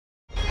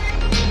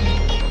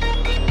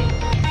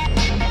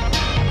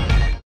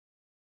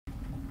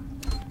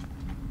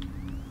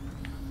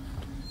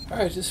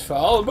I just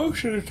foul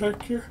motion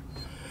detector.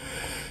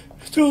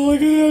 Still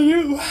looking at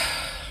you.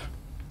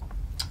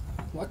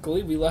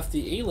 Luckily, we left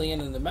the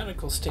alien in the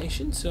medical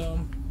station,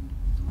 so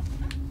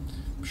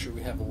I'm sure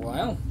we have a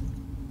while.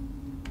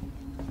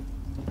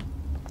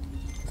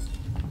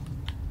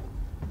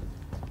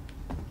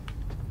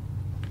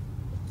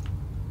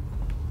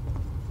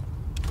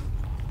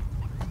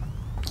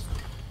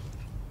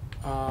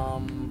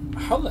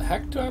 How the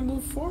heck do I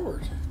move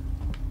forward?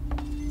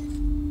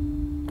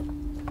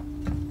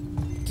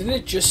 Didn't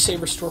it just say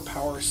restore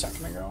power a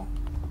second ago?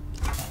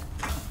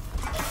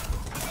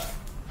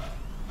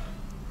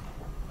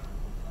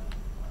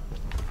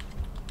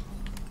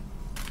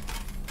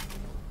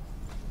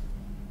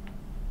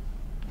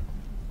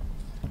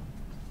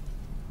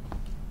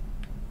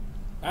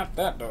 Not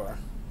that door.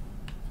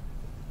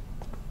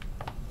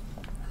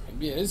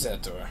 Maybe it is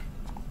that door.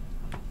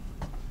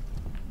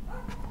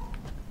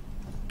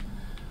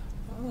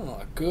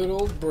 Oh, a good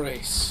old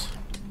brace.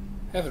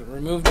 Haven't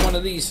removed one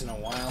of these in a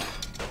while.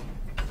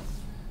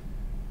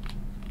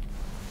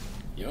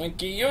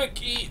 Yoinky,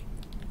 yoinky!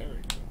 There we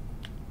go.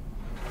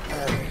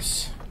 There it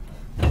is.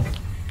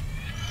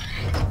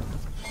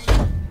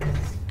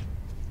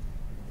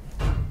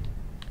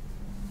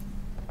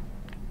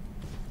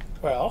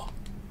 Well.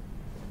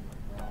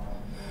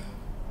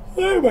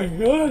 Oh my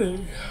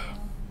god.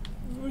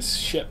 This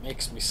shit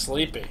makes me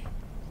sleepy.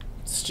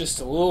 It's just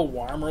a little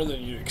warmer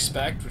than you'd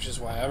expect, which is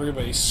why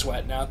everybody's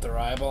sweating out their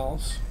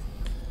eyeballs.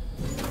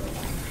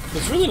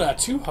 It's really not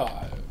too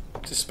hot,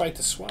 despite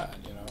the sweat,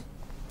 you know.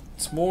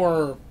 It's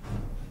more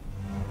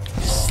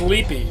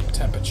sleepy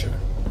temperature.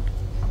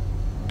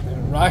 It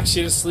rocks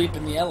you to sleep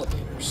in the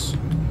elevators.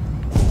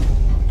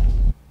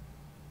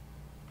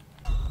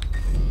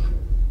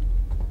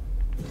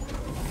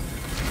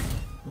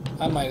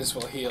 I might as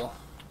well heal.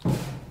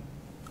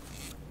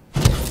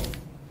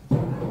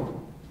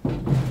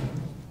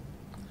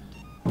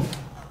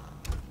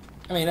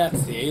 I mean,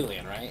 that's the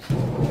alien, right?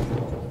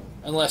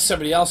 Unless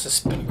somebody else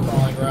has been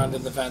crawling around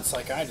in the vents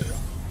like I do.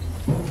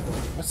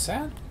 What's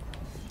that?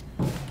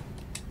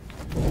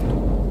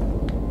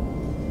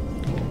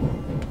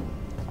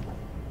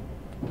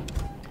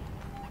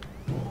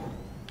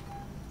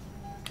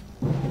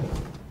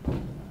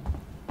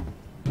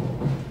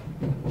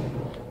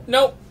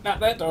 Nope, not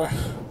that door.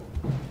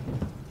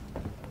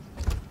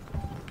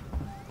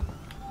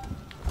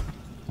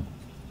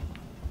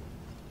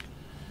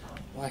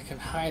 Well, I can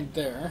hide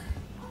there.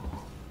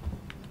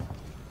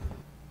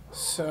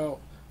 So,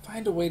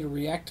 find a way to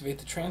reactivate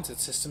the transit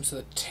system so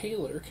that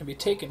Taylor can be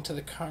taken to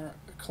the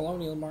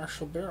Colonial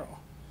Marshal Bureau.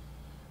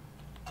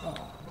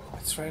 Oh,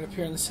 it's right up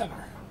here in the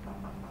center.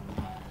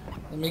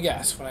 Let me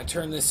guess, when I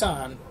turn this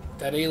on,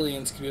 that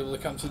alien's gonna be able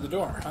to come through the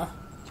door, huh?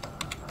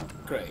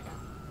 Great.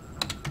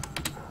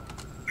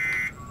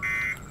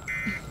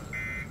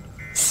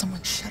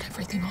 Someone shut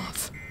everything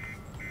off.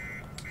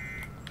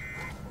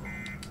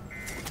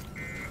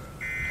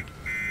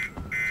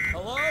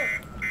 Hello?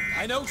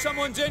 I know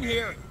someone's in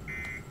here.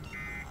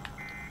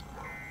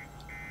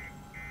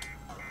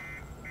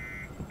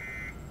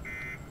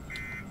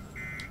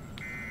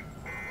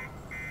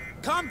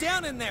 Calm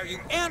down in there, you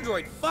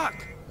android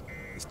fuck!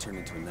 This turned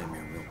into a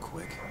nightmare real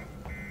quick.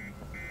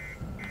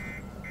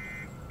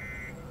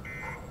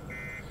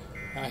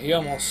 He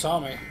almost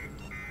saw me.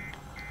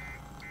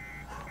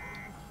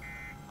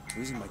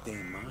 Losing my day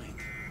in mind.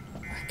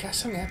 I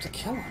guess I'm gonna have to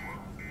kill him.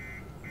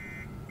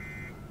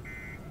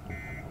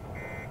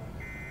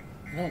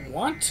 I don't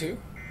want to.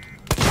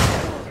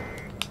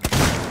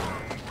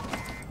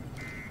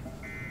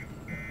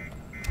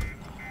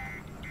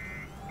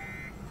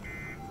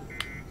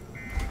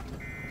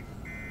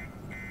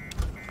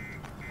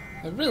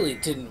 I really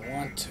didn't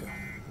want to.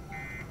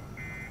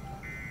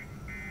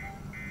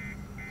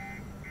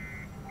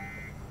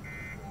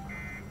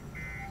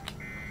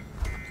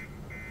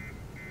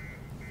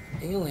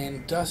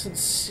 Alien doesn't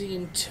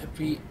seem to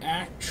be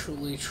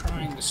actually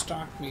trying to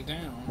stalk me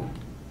down.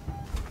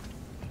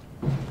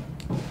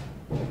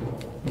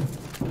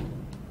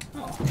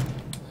 Oh.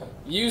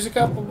 Use a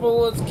couple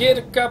bullets, get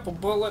a couple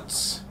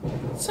bullets.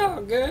 It's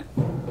all good.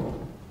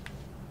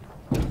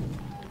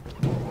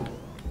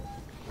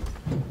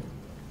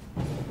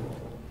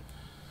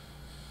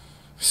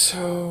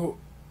 So,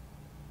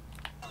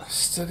 I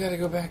still gotta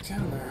go back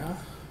down there, huh?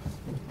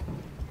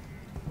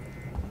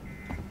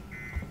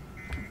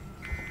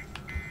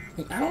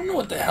 I don't know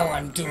what the hell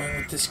I'm doing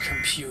with this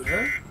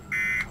computer.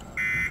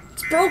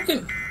 It's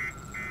broken.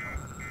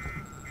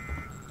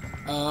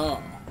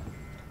 Oh.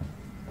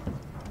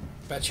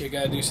 Bet you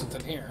gotta do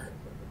something here.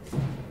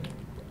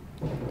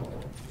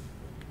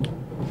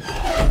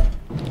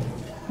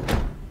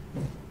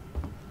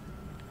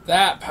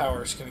 That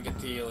power's gonna get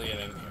the alien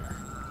in here.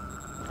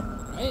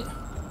 Right?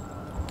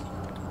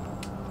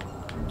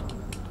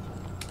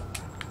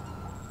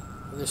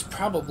 There's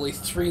probably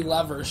 3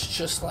 levers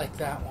just like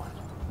that one.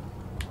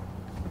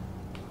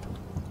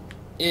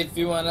 If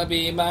you wanna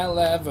be my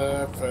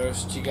lever,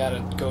 first you gotta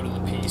go to the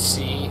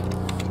PC.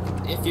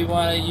 If you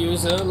wanna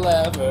use a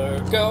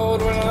lever, go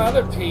to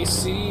another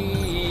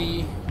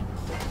PC.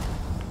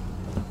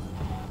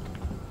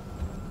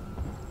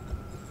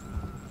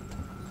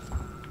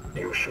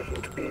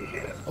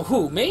 Oh,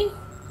 who? Me?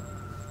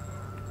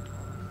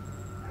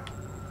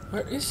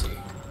 Where is he?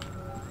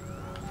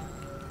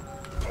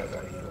 As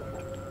I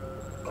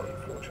thought,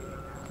 unfortunately.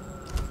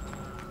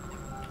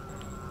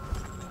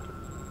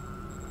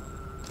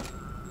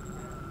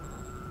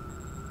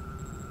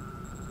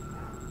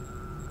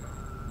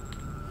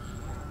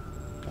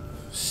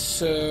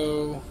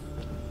 So...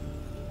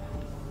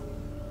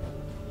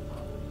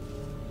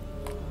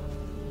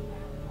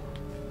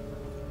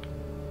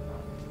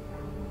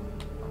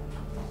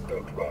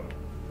 Don't run.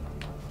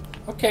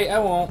 Okay, I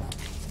won't.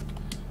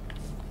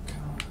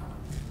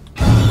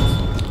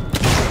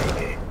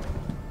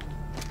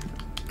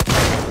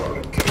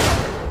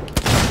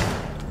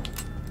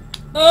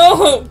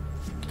 Oh!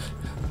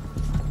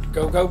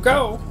 Go, go,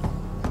 go!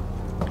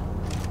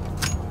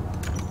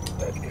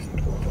 That isn't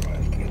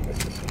authorized in this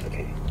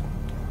facility.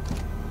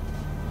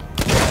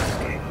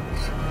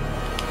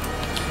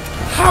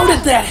 How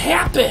did that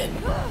happen?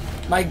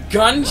 My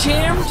gun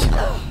jammed?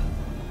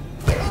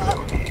 There's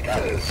no need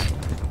for this.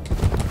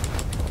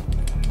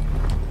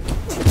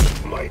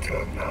 My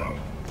turn now.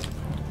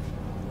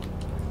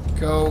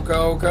 Go,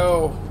 go,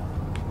 go.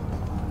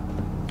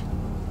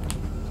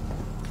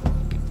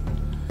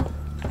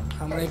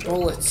 How many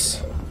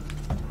bullets?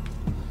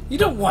 You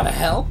don't want to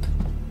help.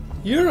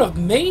 You're a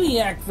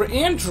maniac for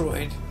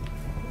Android.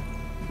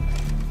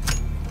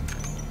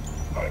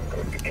 I'm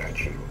going to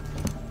catch you.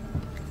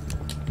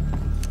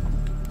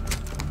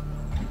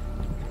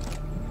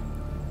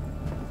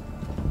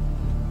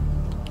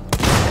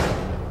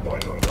 Why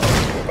not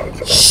ask about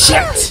some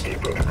Shit! safety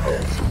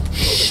protocols?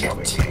 You're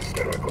becoming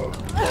hysterical.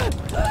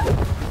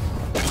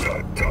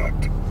 Tut tut.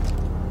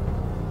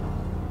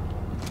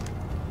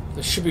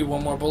 There should be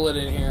one more bullet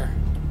in here.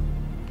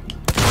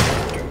 Do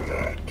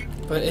that.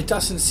 But it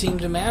doesn't seem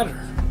to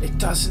matter. It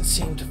doesn't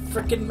seem to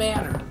frickin'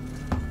 matter.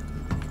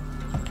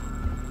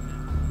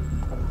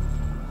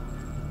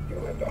 You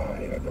and I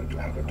are going to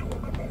have a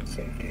talk about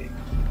safety.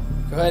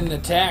 Go ahead and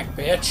attack,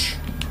 bitch.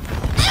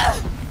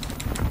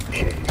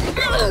 Please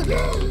calm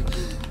down.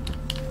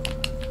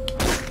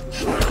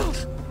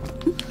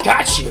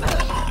 Got you!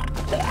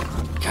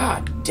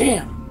 God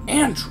damn,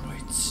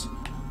 androids.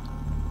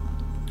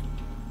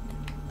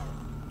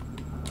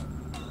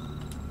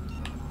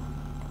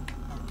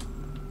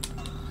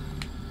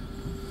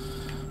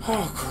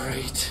 Oh,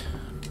 great.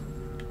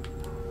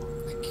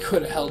 I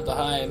could have held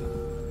behind.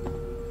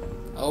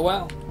 Oh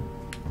well.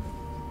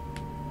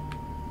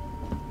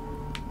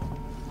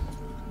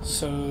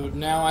 So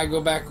now I go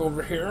back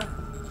over here.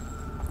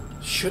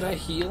 Should I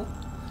heal?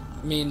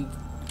 I mean,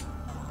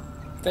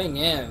 thing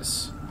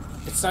is,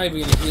 it's not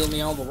even going to heal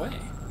me all the way.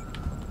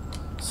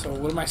 So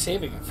what am I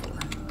saving it for?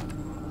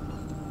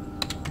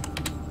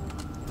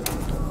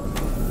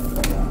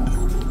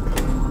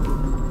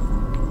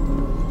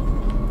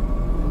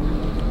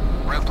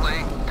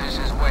 Ripley, this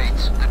is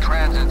Waits. The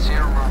transit's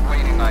here and we're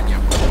waiting on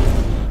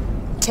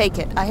you. Take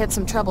it. I had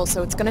some trouble,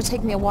 so it's gonna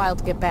take me a while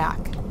to get back.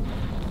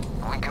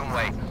 We can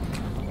wait.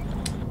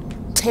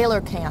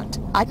 Taylor can't.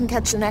 I can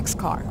catch the next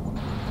car.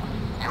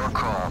 Your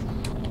call.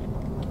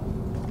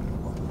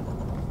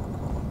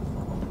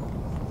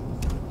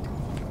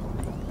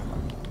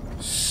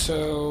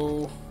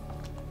 So...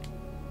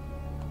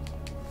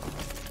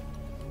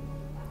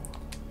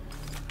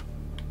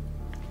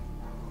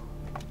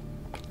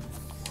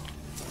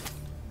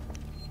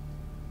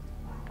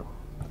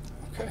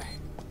 okay.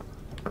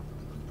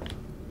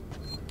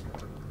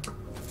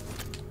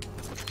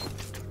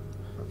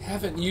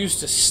 Haven't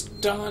used a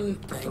stun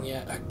thing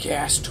yet. A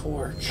gas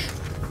torch.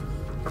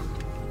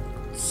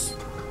 It's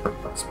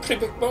a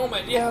pretty big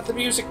moment. Yeah, the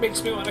music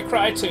makes me want to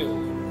cry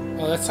too.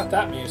 Oh, that's not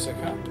that music,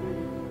 huh?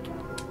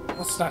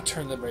 Let's not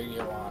turn the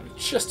radio on,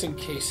 just in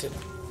case it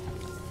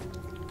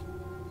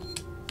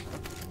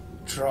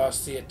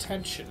draws the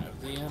attention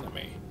of the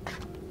enemy.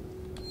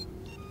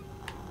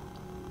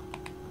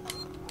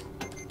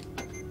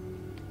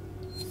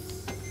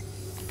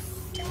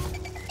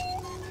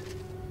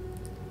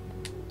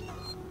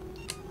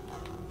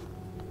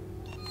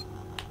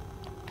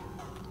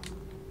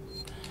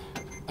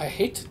 I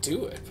hate to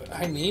do it, but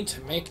I need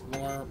to make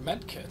more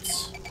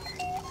medkits.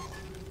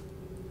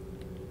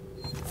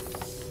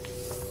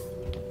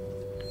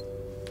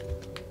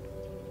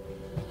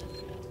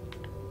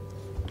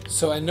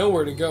 So I know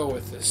where to go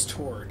with this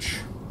torch.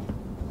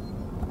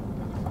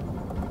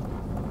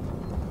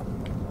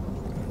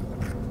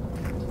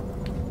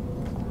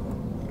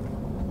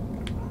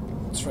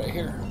 It's right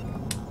here.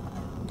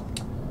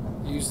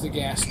 Use the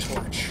gas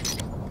torch.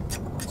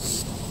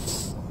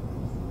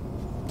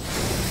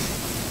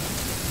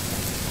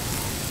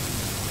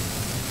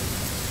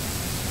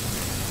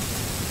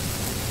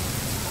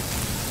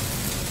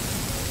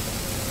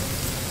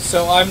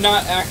 So I'm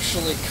not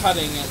actually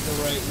cutting it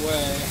the right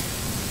way.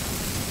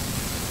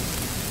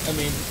 I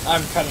mean,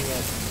 I'm cutting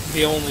it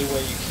the only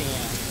way you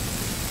can.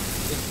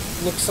 It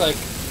looks like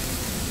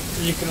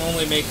you can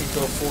only make it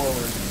go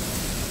forward.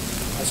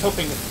 I was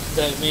hoping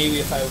that maybe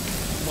if I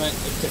went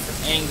at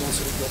different angles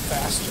it would go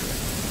faster.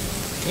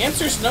 The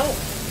answer's no.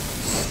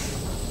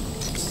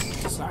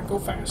 It does not go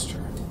faster.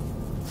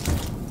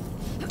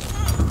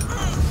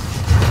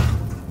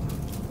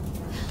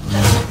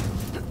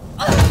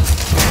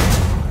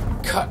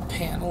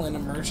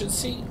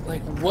 emergency?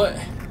 Like, what?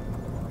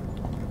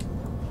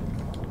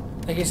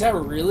 Like, is that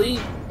really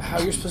how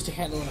you're supposed to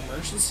handle an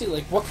emergency?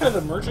 Like, what kind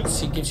of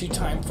emergency gives you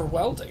time for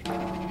welding?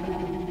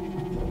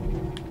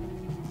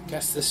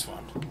 Guess this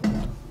one.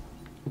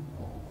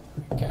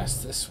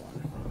 Guess this one.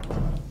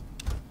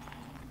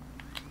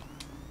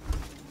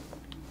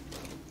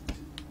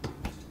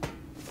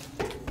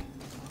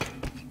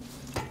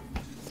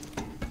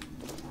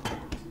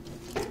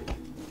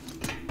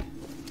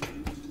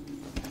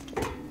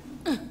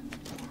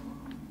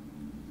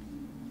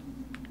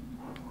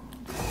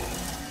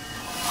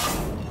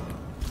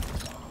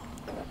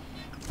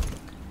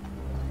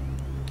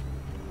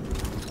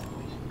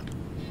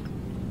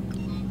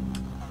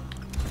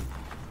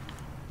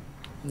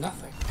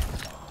 Nothing.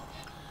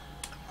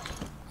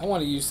 I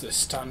want to use this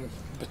stun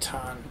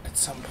baton at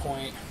some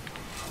point.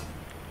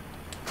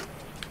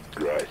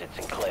 It's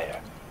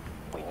Sinclair.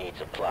 We need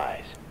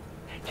supplies.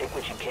 Take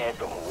what you can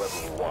from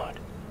whoever you want.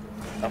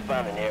 I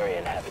found an area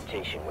in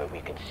habitation where we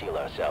can seal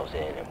ourselves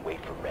in and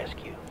wait for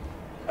rescue.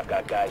 I've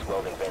got guys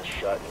welding vents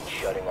shut and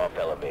shutting off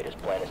elevators.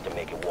 Plan is to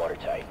make it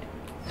watertight.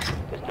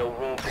 There's no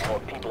room for more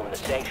people in the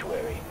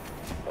sanctuary,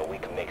 but we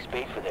can make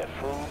space for their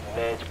food,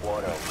 meds,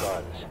 water, and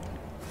guns.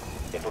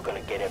 If we're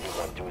gonna get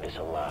everyone through this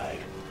alive,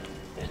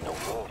 there's no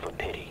room for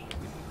pity.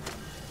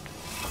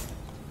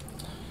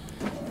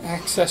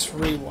 Access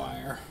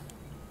rewire.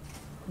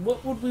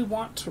 What would we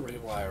want to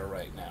rewire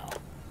right now?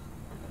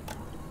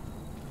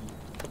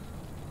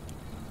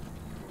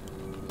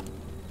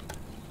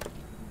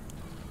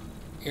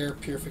 Air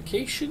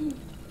purification.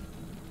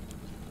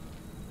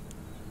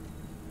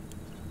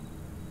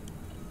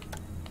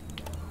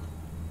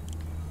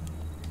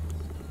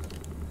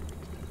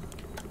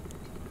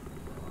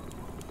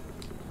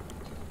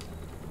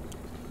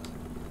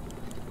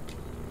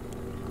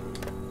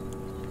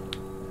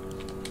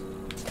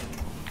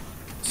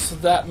 So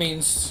that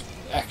means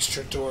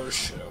extra doors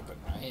should open,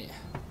 right?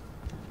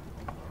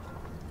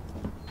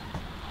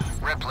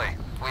 Ripley,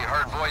 we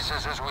heard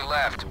voices as we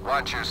left.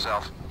 Watch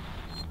yourself.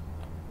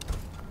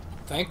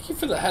 Thank you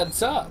for the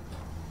heads up.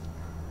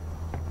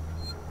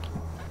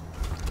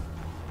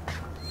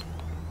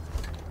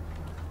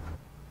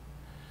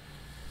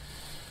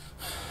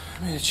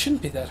 I mean, it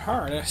shouldn't be that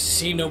hard. I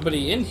see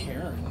nobody in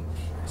here, and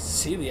I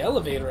see the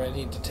elevator I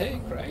need to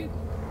take, right?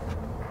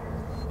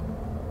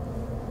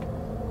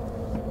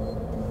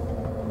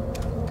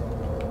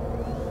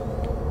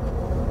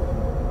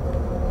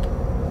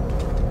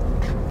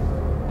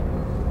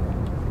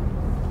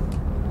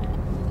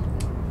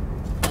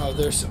 Oh,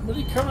 there's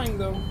somebody coming,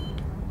 though.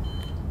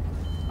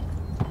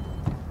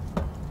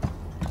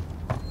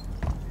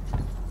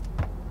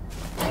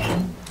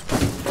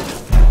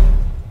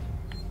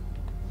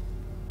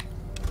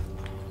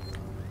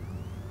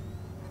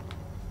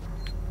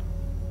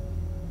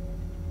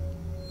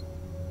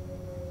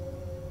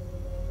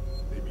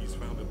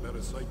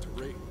 Site to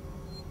raid.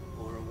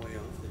 Or a way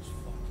off this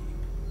fucking.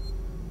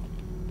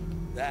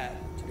 That,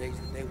 today's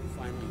the day we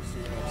finally see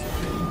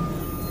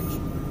ourselves.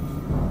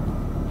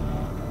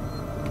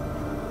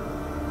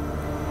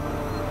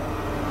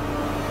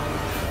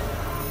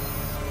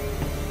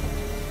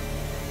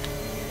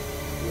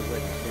 Looks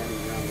like we're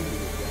standing around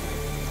waiting to die.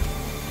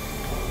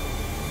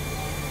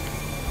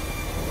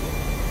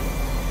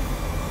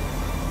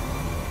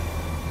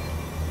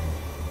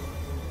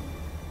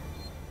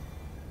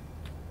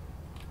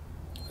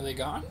 Are they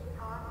gone?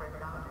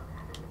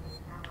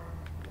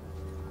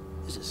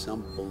 This is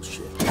some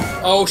bullshit.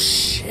 Oh,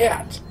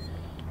 shit!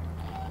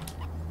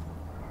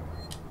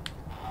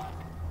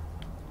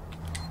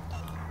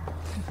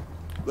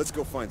 Let's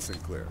go find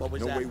Sinclair. What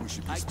was no that? way we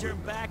should be I'd split.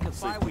 turn back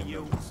if I were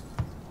you.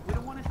 We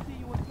don't want to see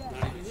you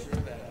again.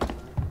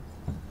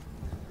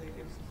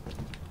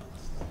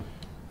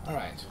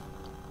 Alright.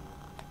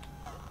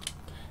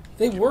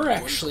 They were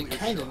actually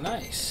kind of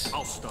nice.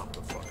 I'll stop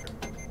the fucker.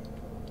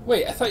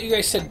 Wait, I thought you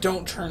guys said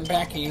don't turn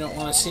back and you don't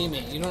want to see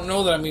me. You don't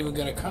know that I'm even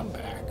going to come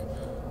back.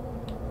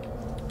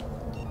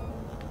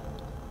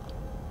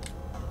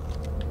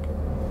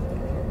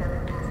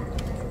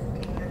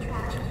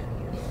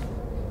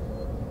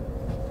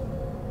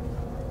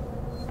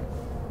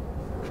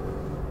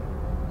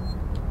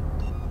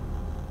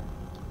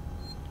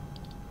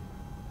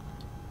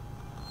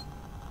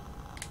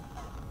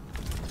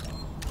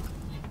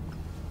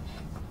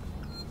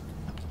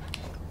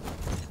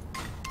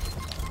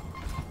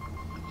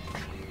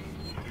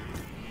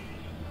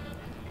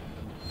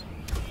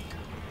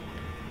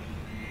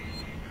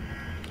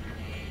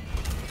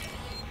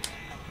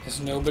 Is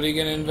nobody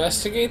gonna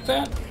investigate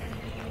that?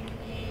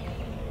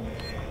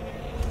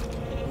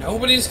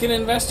 Nobody's gonna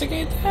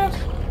investigate that?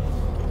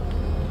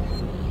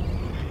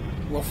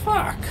 Well,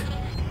 fuck.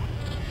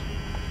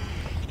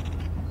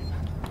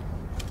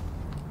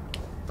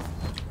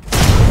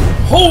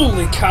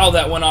 Holy cow,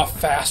 that went off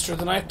faster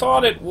than I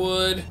thought it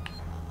would.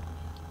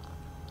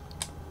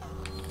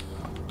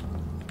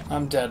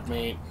 I'm dead,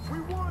 mate.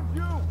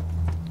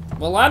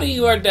 Well, a lot of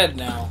you are dead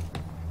now.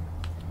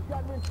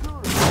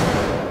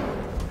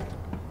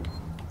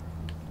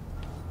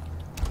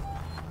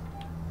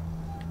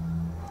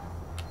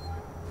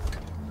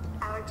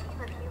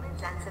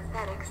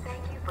 paramedics thank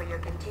you for your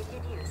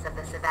continued use of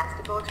the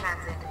Sevastopol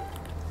Transit.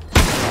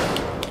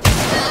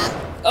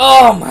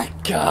 Oh my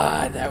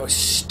god, that was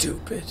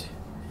stupid.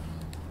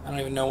 I don't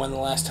even know when the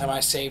last time I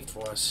saved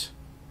was.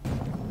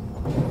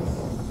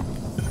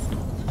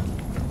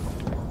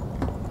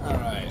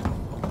 Alright,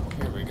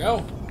 here we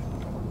go.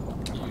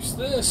 Use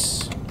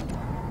this.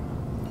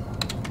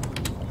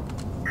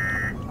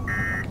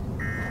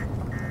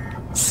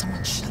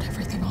 Someone shut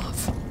everything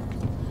off.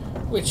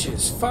 Which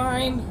is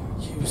fine.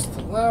 Use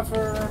the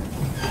lever.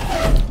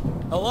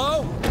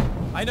 Hello?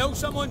 I know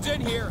someone's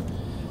in here.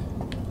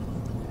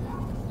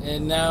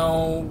 And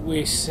now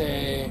we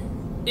say,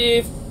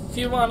 if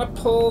you want to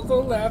pull the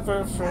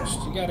lever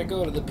first, you gotta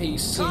go to the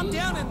PC. Calm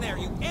down in there,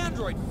 you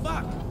android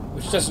fuck!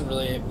 Which doesn't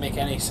really make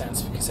any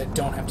sense because I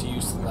don't have to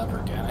use the lever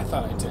again. I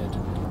thought I did.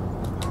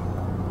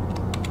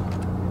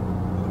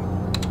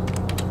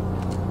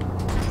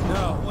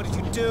 No, what did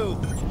you do?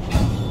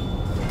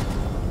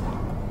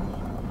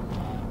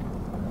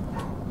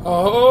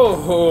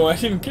 Oh, I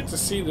didn't get to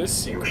see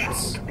this You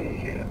sequence. shouldn't be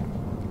here.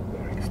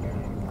 Your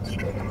experience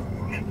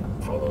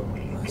strange. Follow me.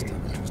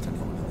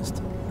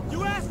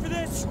 You asked for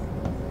this!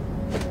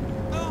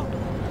 Oh.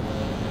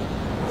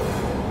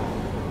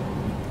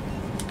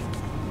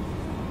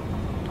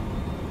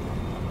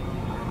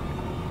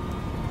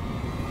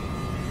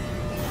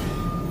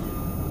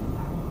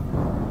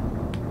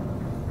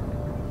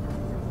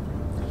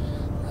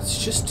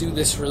 Let's just do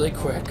this really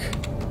quick.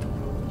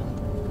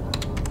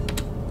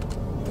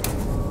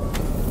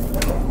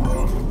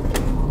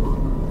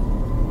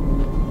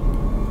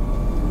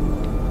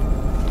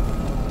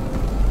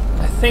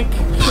 I think...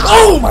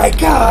 Oh my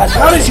god!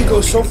 How did you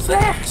go so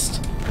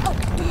fast?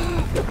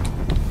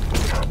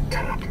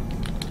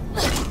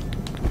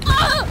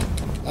 Oh,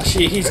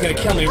 he's gonna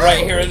kill me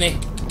right here, isn't he?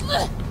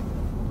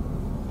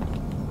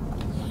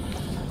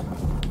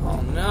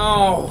 Oh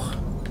no!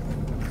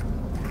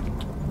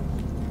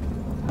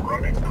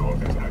 Running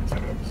causes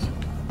accidents.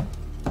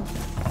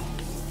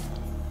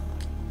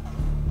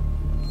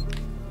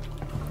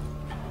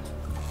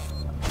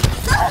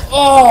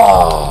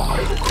 Oh!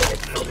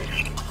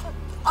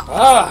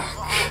 Ah!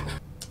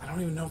 I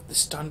don't even know if the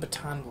stun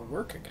baton will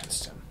work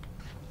against him.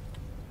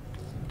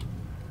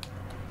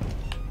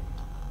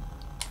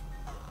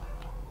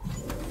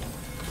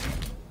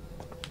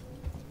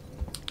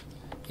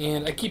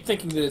 And I keep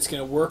thinking that it's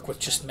going to work with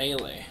just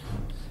melee.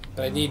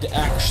 But I need to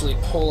actually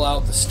pull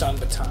out the stun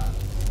baton.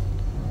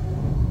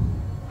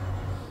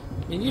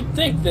 I mean, you'd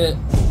think that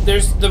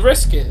the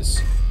risk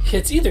is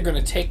it's either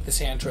going to take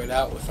this android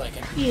out with like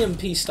an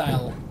EMP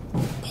style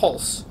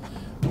pulse,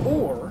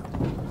 or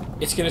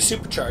it's going to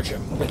supercharge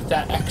him with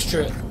that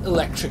extra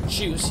electric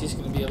juice. He's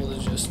going to be able to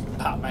just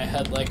pop my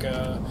head like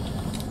a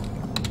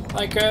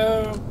I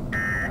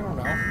don't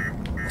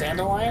know,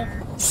 dandelion.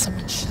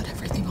 Someone shut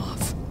everything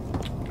off.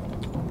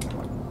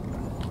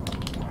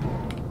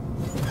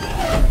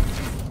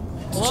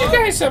 Did you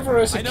guys ever,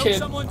 as a I know kid,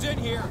 someone's in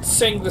here.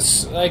 sing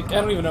this? Like, I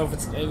don't even know if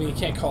it's. I mean, you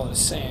can't call it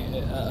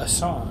a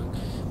song.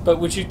 But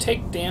would you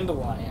take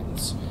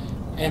dandelions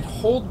and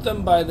hold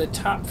them by the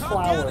top Calm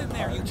flower down in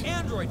there, part? you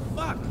android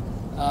fuck!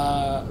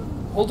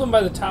 Hold them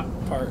by the top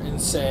part and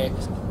say,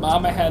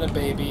 "Mama had a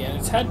baby and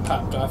its head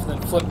popped off," and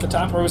then flip the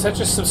top. Or was that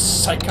just some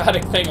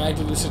psychotic thing I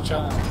did as a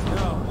child?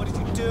 No, what did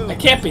you do? I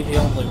can't be the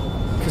only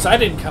one because I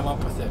didn't come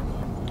up with it.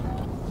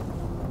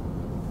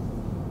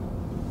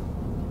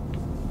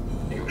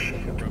 You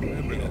shouldn't be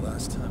Remember here. the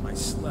last time I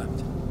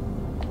slept?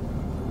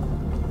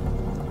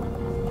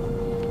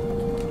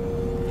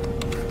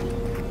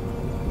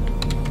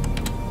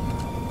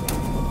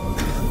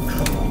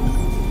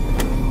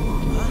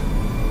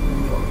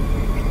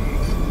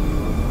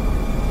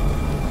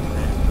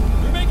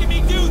 You're making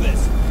me do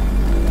this!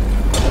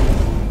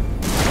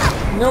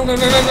 No, no,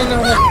 no, no, no, no,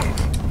 no.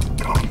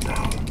 Calm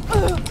down.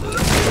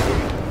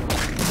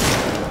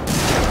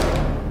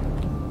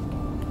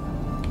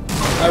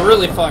 I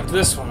really fucked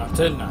this one up,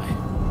 didn't I?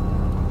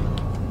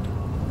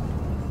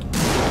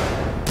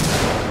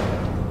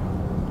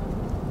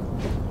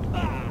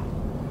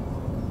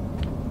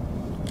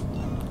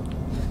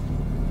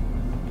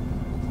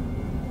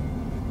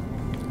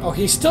 Oh,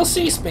 he still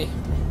sees me.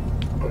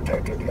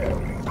 Protected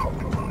area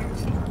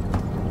compromised.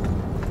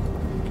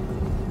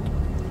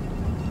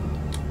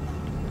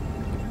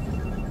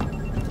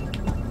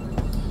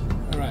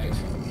 Alright.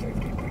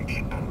 Safety breach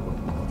and will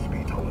not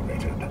be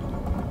tolerated.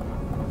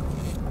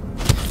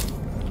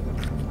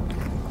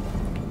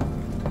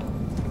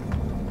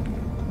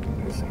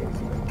 This is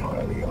an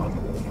entirely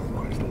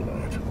unauthorized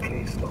alert.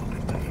 Please stop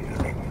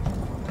interfering.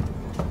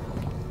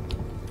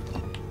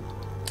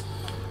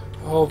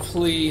 Oh,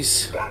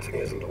 please. That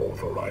isn't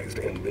authorized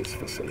in this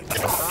facility.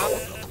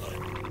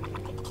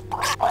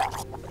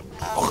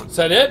 Is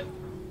that it?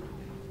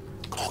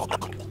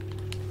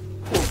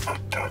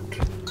 Attacked.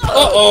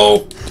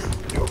 Uh-oh!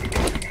 You're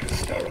becoming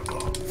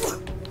hysterical.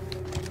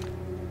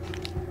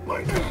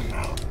 My turn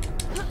now.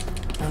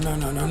 No,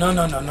 no, no, no,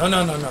 no, no, no, no,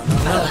 no, no, no,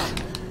 no.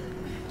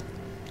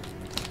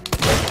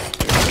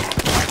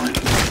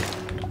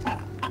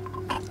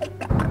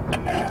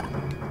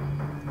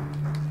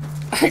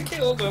 I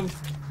killed him.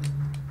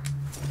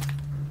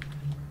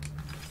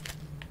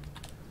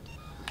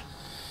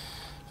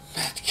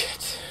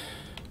 Medkit.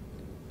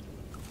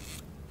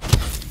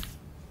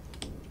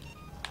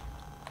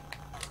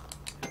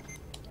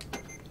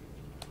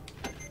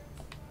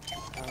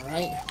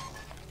 Alright.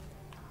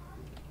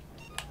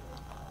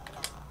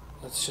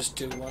 Let's just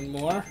do one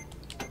more.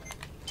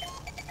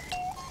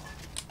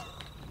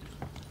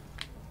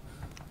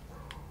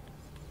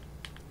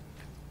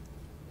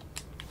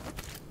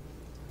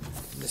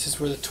 This is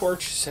where the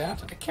torch is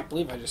at. I can't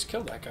believe I just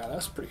killed that guy. That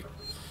was pretty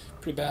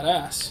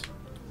badass.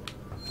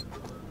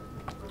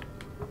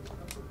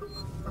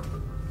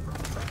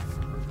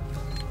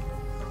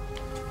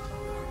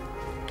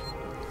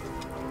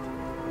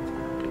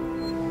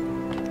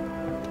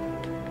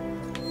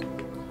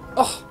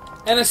 Oh,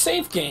 and a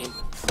save game.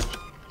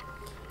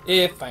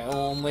 If I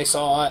only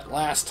saw it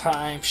last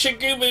time, I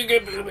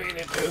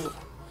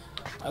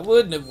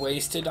wouldn't have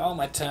wasted all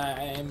my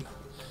time.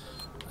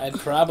 I'd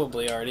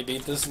probably already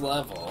beat this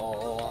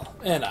level,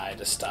 and I'd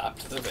have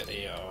stopped the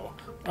video.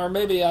 Or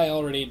maybe I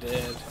already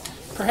did.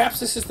 Perhaps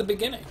this is the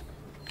beginning.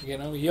 You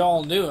know, you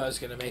all knew I was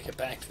going to make it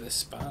back to this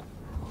spot.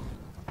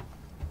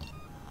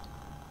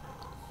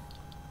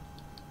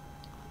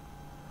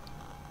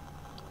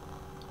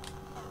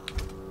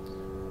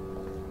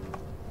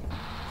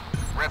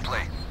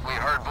 Ripley, we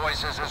heard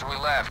voices as we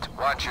left.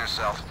 Watch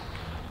yourself.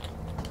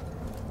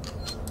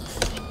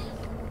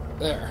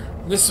 There.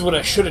 This is what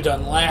I should have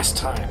done last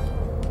time.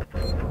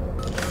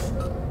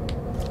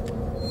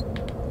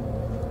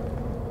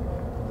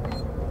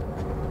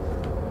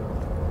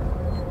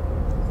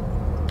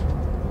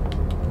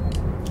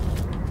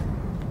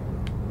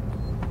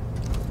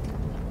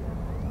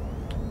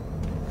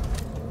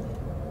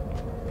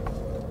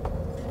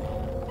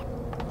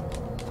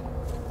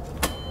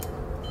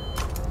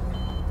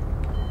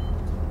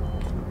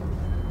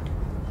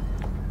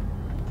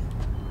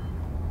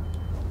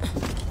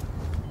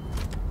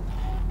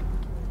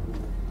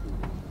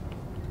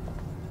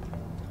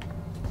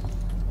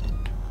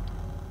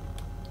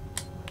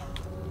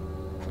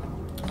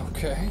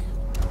 Okay.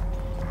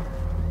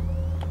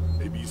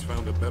 Maybe he's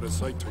found a better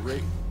site to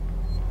raid.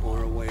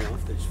 Or a way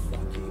off this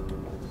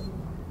fucking.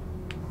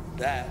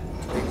 That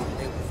today's the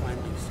day we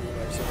finally see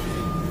ourselves in the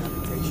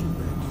habitation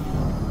bridge.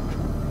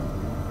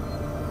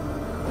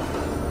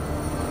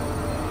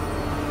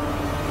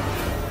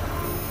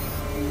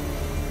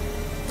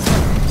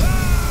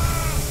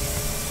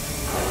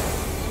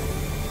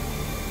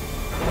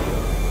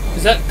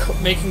 Is that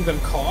making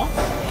them cough?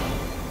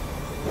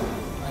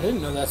 I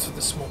didn't know that's what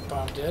the smoke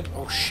bomb did.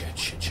 Oh shit,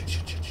 shit, shit,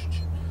 shit, shit, shit.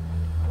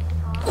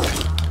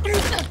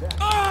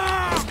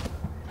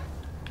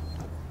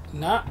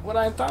 Not what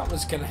I thought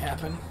was gonna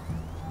happen.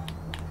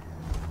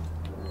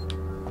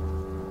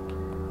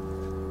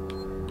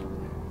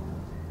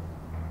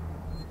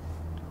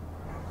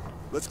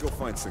 Let's go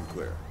find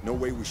Sinclair. No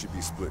way we should be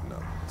splitting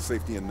up.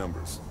 Safety in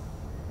numbers.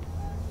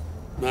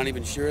 Not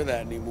even sure of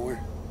that anymore.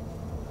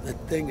 That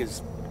thing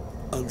is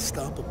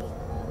unstoppable.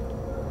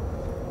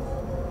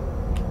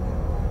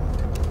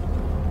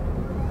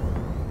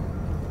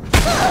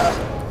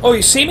 Oh,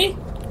 you see me?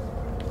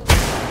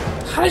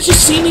 How did you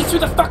see me through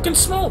the fucking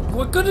smoke?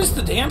 What good is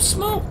the damn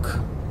smoke?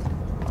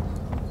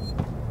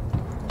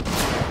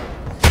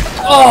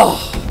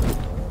 Oh!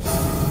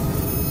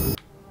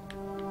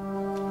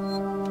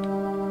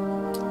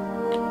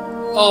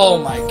 Oh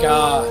my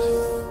god.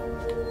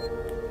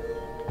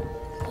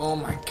 Oh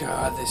my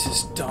god, this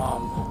is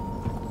dumb.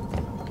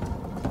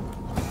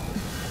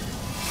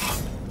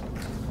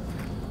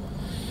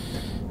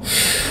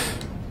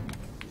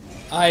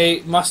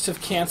 I must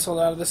have canceled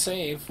out of the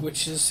save,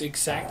 which is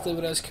exactly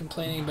what I was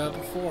complaining about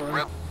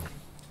before.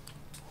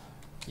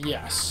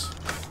 Yes.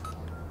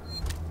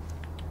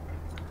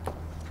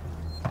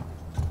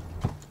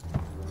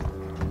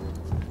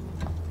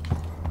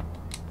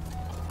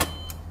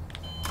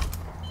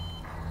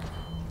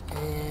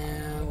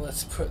 And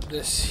let's put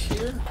this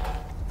here.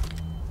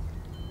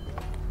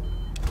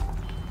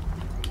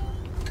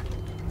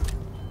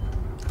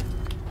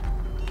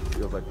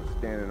 Feels like we're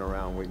standing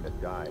around waiting to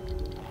die.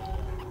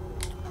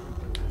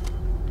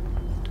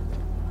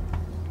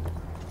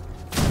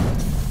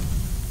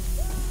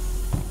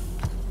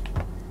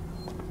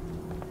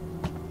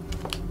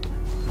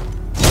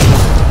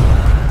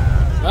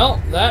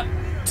 Well, that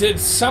did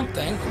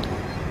something.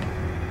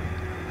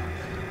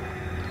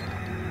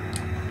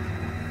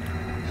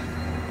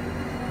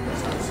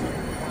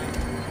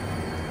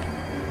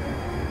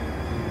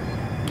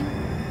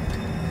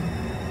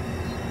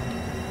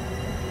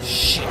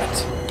 Shit.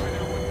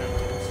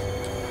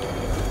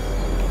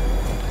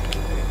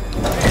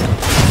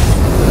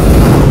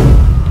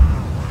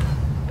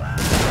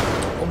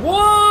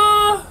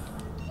 What?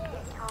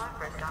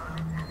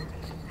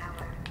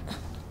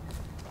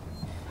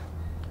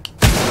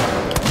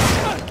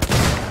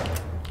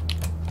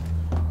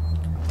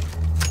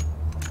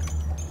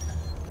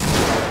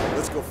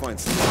 Let's go find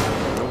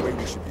Sinclair. No way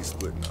we should be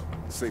splitting up.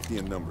 Safety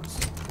in numbers.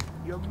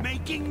 You're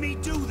making me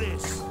do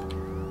this!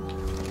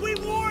 We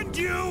warned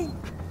you!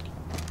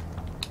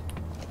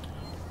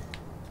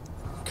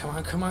 Come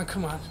on, come on,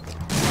 come on.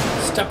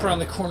 Step around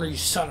the corner, you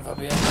son of a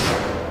bitch.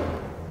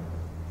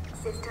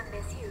 System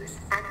misuse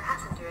and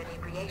passenger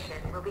inebriation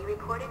will be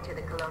reported to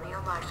the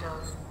Colonial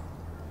Marshals.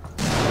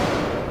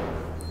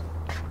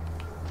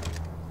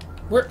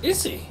 Where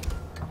is he?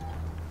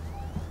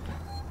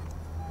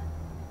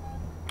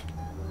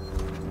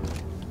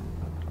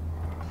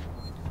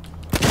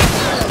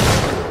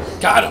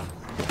 Got him!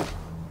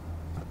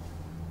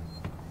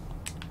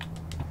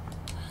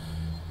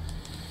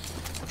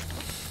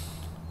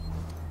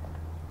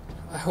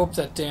 I hope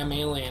that damn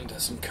alien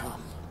doesn't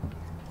come.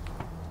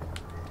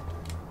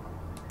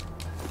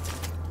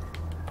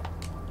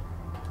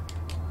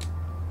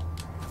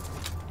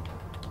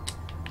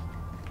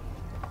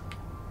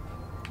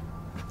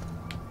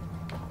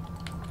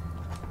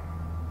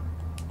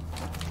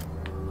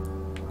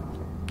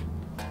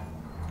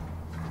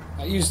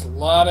 I used a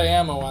lot of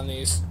ammo on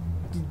these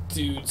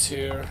dudes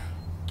here.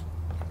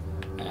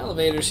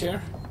 Elevators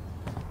here.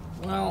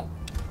 Well,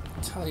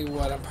 I'll tell you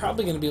what, I'm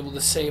probably going to be able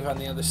to save on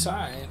the other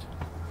side.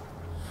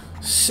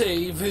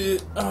 Save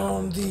it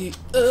on the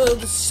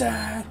other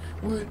side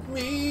with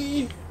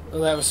me.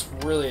 Well, that was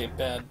really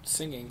bad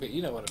singing, but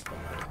you know what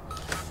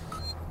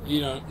you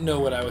don't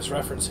know what I was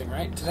referencing,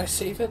 right? Did I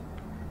save it?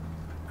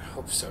 I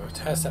hope so. It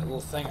has that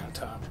little thing on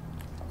top.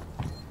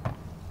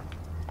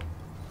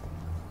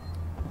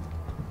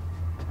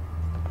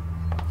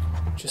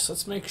 Just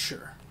let's make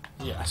sure.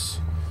 Yes.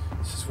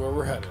 This is where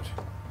we're headed.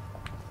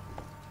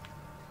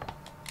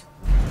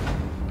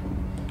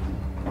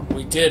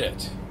 We did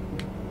it.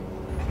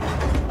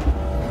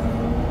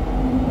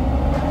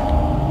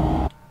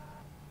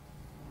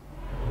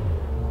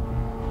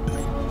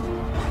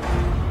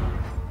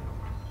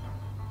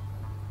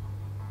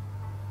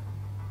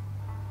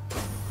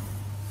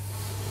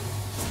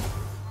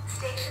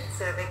 Station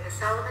serving the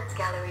Solomon's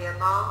Galleria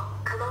Mall,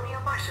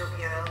 Colonial Marshal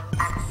Bureau,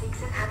 at 6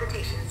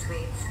 Habitation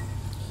Suites.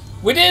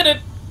 We did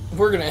it!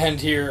 We're gonna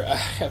end here. I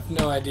have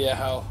no idea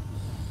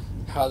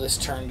how this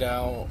turned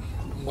out,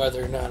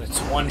 whether or not it's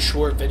one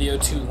short video,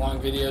 2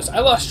 long videos. I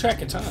lost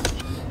track of time.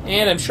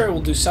 And I'm sure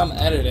we'll do some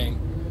editing,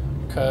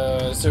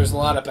 because there's a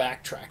lot of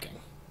backtracking.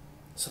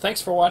 So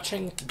thanks for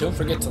watching. Don't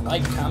forget to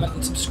like, comment,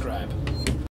 and subscribe.